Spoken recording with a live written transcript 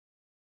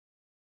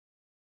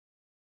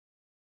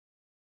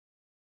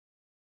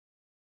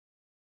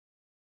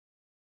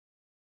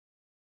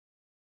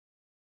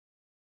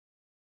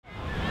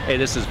Hey,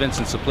 this is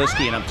Vincent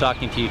Sapliski, and I'm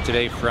talking to you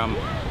today from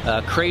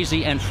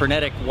crazy and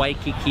frenetic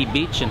Waikiki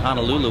Beach in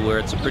Honolulu, where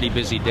it's a pretty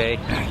busy day. You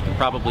can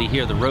probably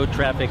hear the road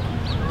traffic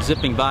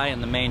zipping by in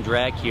the main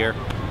drag here.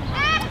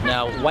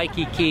 Now,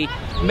 Waikiki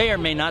may or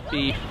may not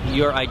be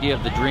your idea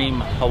of the dream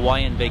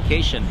Hawaiian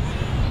vacation,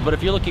 but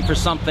if you're looking for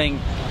something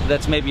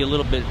that's maybe a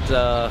little bit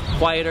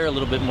quieter, a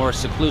little bit more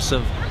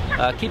seclusive,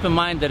 keep in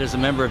mind that as a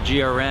member of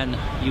GRN,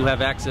 you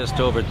have access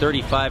to over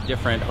 35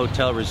 different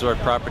hotel resort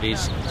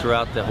properties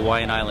throughout the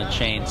Hawaiian Island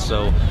chain.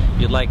 So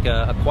if you'd like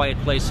a quiet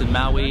place in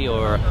Maui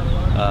or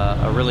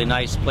a really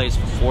nice place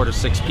for 4 to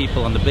 6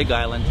 people on the Big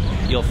Island,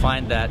 you'll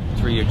find that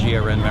through your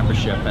GRN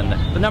membership. And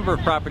the number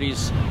of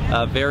properties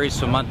varies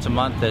from month to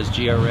month as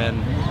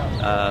GRN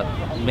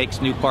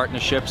makes new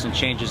partnerships and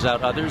changes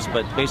out others,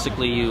 but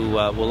basically you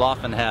will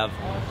often have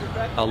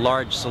a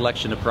large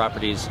selection of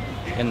properties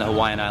in the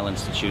Hawaiian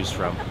Islands to choose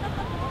from.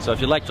 So if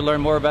you'd like to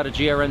learn more about a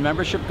GRN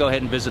membership, go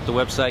ahead and visit the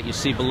website you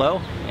see below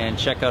and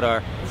check out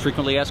our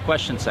frequently asked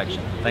questions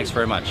section. Thanks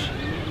very much.